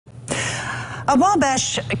A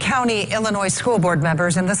Wabash County, Illinois school board member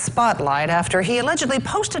is in the spotlight after he allegedly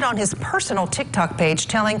posted on his personal TikTok page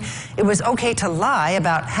telling it was okay to lie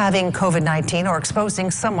about having COVID-19 or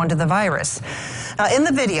exposing someone to the virus. In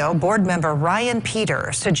the video, board member Ryan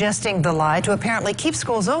Peter suggesting the lie to apparently keep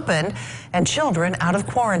schools open and children out of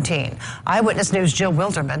quarantine. Eyewitness News' Jill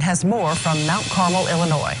Wilderman has more from Mount Carmel,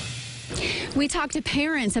 Illinois. We talked to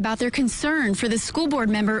parents about their concern for the school board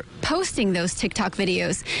member posting those TikTok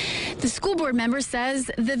videos. The school board member says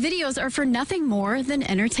the videos are for nothing more than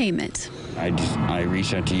entertainment. I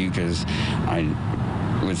reached out to you because I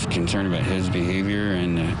was concerned about his behavior,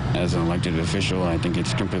 and as an elected official, I think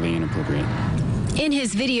it's completely inappropriate. In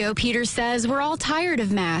his video, Peter says we're all tired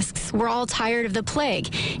of masks. We're all tired of the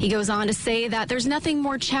plague. He goes on to say that there's nothing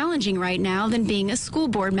more challenging right now than being a school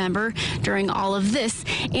board member during all of this,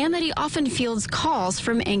 and that he often fields calls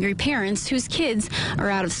from angry parents whose kids are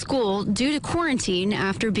out of school due to quarantine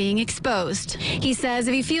after being exposed. He says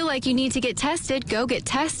if you feel like you need to get tested, go get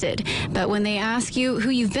tested. But when they ask you who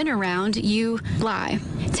you've been around, you lie.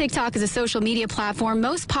 TikTok is a social media platform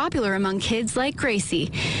most popular among kids like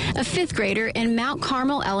Gracie, a fifth grader and Mount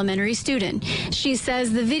Carmel Elementary student. She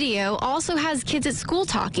says the video also has kids at school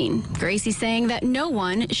talking. Gracie saying that no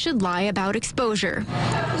one should lie about exposure.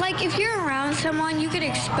 Like if you're around someone, you could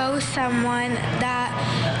expose someone that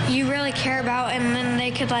you really care about, and then they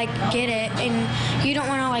could like get it, and you don't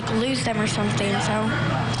want to like lose them or something. So.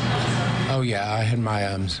 Oh yeah, I had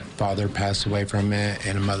my father pass away from it,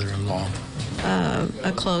 and a mother-in-law.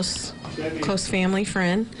 A close family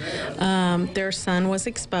friend. Their son was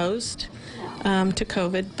exposed to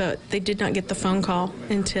COVID, but they did not get the phone call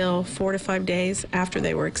until 4 to 5 days after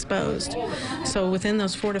they were exposed. So within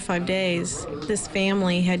those 4 to 5 days, this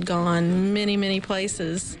family had gone many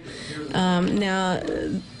places. Now,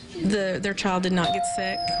 their child did not get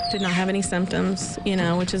sick, did not have any symptoms,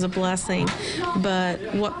 which is a blessing. But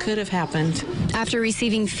what could have happened? After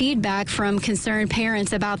receiving feedback from concerned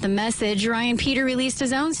parents about the message, Ryan Peter released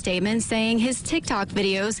his own statement saying his TikTok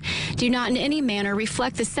videos do not in any manner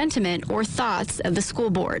reflect the sentiment or thoughts of the school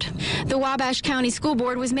board. The Wabash County School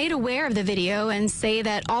Board was made aware of the video and say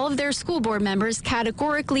that all of their school board members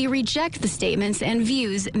categorically reject the statements and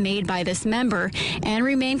views made by this member and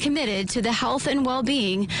remain committed to the health and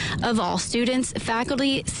well-being of all students,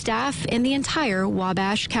 faculty, staff, and the entire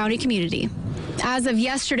Wabash County community. As of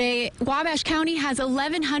yesterday, Wabash County has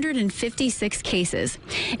 1,156 cases.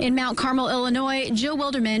 In Mount Carmel, Illinois, Jill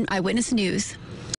Wilderman, Eyewitness News.